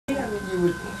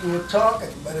you were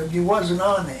talking, but you wasn't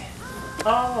on there.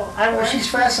 Oh, I was. She's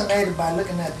fascinated by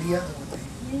looking at the other one.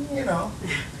 You know.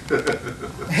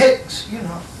 Hicks, you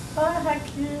know. Oh, how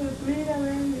cute. Mira,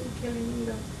 ven, qué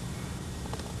lindo.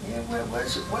 Yeah,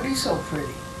 what he's so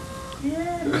pretty.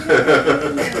 Yeah.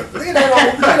 Look at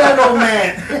that old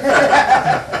man.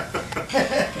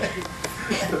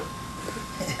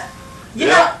 You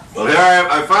know. Well, here I am.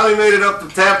 I finally made it up to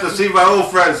Tampa to see my old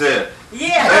friends here.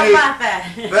 Yeah, how about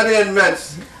that? Benny and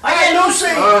Mecha. Hey, Lucy.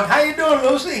 How you doing,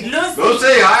 Lucy?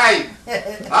 Lucy, hi.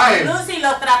 Hi. Lucy,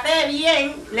 lo traté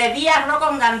bien. Le di arroz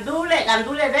con gandules.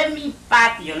 Gandules de mi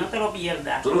patio. No te lo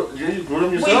pierdas. You grew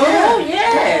them We yourself? do,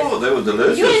 yes. Oh, they were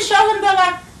delicious. You didn't show them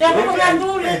the arroz con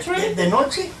gandules tree? The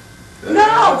noche?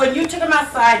 No, when you took them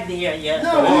outside there, yeah.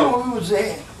 No, we was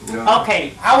there. Yeah.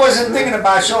 Okay. I wasn't thinking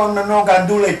about showing the no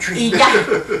gandule tree. Y ya.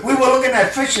 We were looking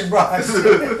at fishing rods.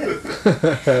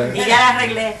 Y ya le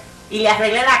arreglé. Y le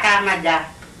arreglé la cama ya.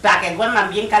 Para que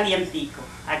duerman bien calientico.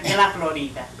 Aquí en la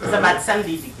Florida. It's about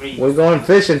 70 degrees. We're going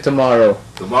fishing tomorrow.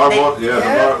 Tomorrow morning,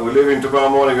 tomorrow, we're leaving tomorrow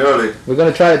morning early. We're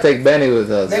going to try to take Benny with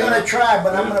us. They're going to try,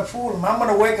 but I'm going to fool them. I'm going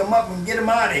to wake them up and get them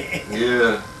out of here.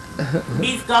 Yeah.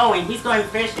 He's going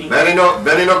fishing. Benny no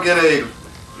quiere ir.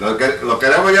 Lo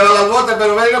queremos llevar a las botas,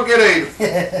 pero Benny no quiere ir.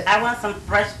 I want some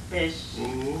fresh fish.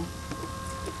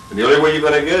 And the only way you're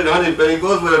going to get it, honey, Benny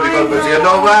goes with it because if you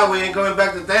don't buy, we ain't coming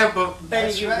back to Tampa.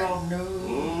 Benny, you go.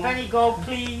 No. Benny, go,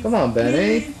 please. Come on,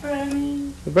 Benny. Please,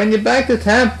 Benny. We'll bring you back to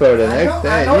Tampa the next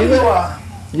day. I know you are.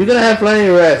 You're going to have plenty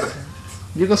of rest.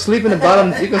 You can sleep in the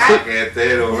bottom. You can sleep.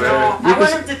 No, I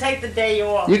want him to take the day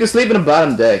off. You can sleep in the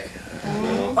bottom deck.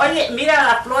 Oye, mira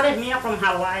las flores mías from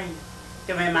Hawaii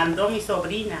que me mandó mi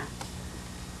sobrina.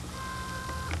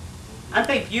 Aren't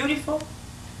they beautiful?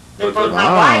 They're from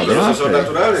Hawaii. Son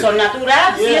naturales. Son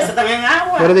naturales, sí, eso también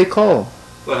agua. What are they called?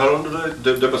 Well, how long do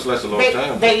they must last a long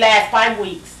time? They last 5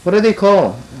 weeks. What are they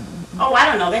called? Oh, I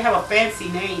don't know. They have a fancy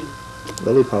name.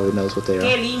 Lily probably knows what they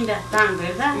Qué are. lindas están,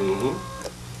 ¿verdad?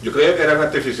 Yo creía que eran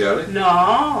artificiales.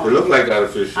 No. They look like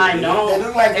artificial. I know. They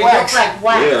look like They wax. look like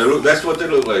wax. Yeah, that's what they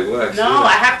look like, wax. No,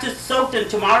 I have to soak them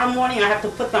tomorrow morning. I have to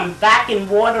put them back in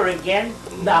water again.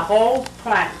 The whole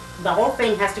plant, the whole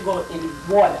thing has to go in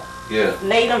water. Yeah.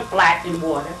 Lay them flat in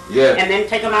water. Yeah. And then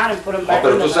take them out and put them back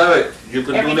Pero in the tú sabes, you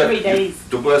can every do that. 3 days.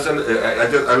 Tú puedes hacer,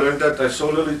 I learned that, I saw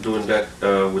Lily doing that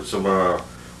with some,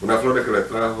 una flores que le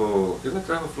trajo, ¿quién le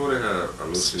trajo flores a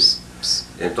Lucy?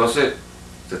 Entonces,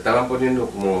 se estaban poniendo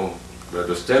como,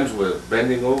 the stems were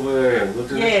bending over and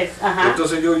looking. Yes,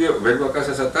 Entonces yo vengo a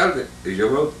casa esa tarde y yo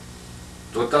veo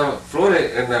todas estas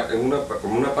flores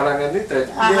como una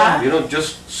palanganita, you know,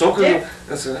 just soaking them.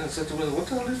 I said to myself, what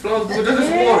the hell are these flowers doing in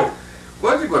this water?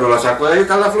 Bueno, y cuando la saco de ahí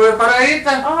están las flores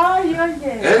paraditas. Ay,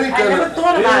 oye. I never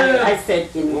thought about it. I said,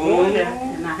 in water,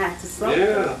 and I had to soak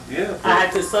them. Yeah. I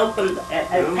had to soak them,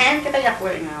 pan que está allá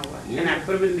afuera en agua, and I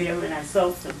put them in there and I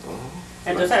soaked them.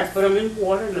 Entonces I put them in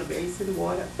water, in the basin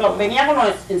water. So venía con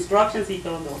los instructions y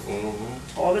todo.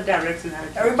 All the directions.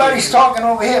 Everybody's talking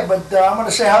over here, but I'm going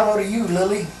to say hello to you,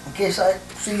 Lily, in case I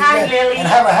see you Hi, again. Lily. And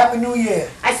have a happy new year.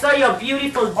 I saw your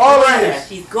beautiful All of daughter. this.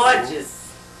 She's gorgeous.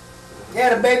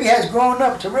 Yeah, the baby has grown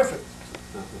up terrific.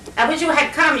 I wish you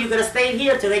had come. You could have stayed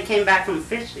here till they came back from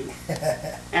fishing.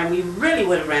 And we really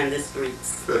would have ran the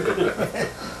streets.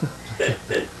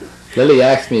 Lily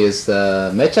asked me, is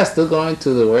Mecha still going to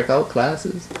the workout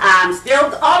classes? I'm still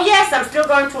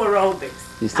going to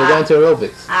aerobics. You're still going to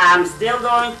aerobics? I'm still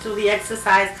going to the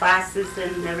exercise classes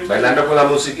and everything. Bailando con la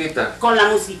musiquita. Con la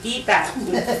musiquita.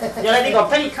 Yo le digo,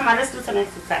 Penny, come on, let's do some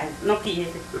exercise. No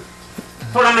quiere.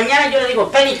 Por la mañana yo le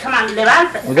digo, Penny, come on,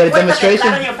 levanta. We got a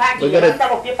demonstration? We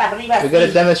got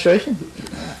a demonstration?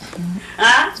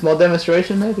 Huh? Small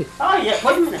demonstration, maybe? Oh, yeah.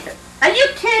 Wait a minute. Are you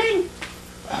kidding?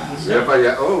 Mira para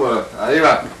allá. Oh, ahí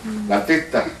va. La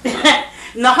artista.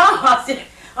 No.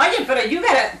 Oye, pero you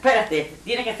gotta, espérate.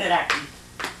 Tiene que ser aquí.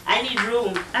 I need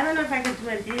room. I don't know if I can do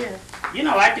it here. You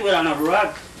know, I do it on a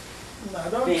rug. No,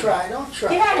 don't try.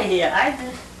 Get out of here. I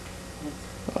do.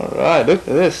 All right, look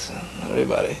at this,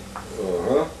 everybody.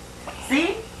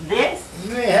 See? This?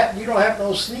 You don't have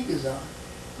no sneakers on.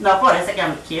 No, por eso que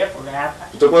I'm careful.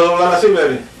 ¿Tú puedes doblar así,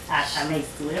 baby? I may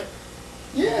slip.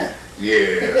 Yeah.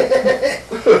 Yeah.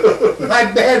 My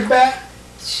bad back.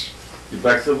 You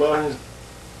back to the bar?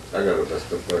 I got a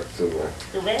best of back too, man.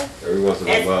 ¿Tú ves? Every once in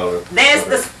a while. There's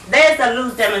the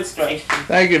loose demonstration.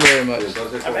 Thank you very much.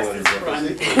 The rest is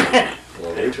front.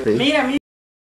 Mira, mira.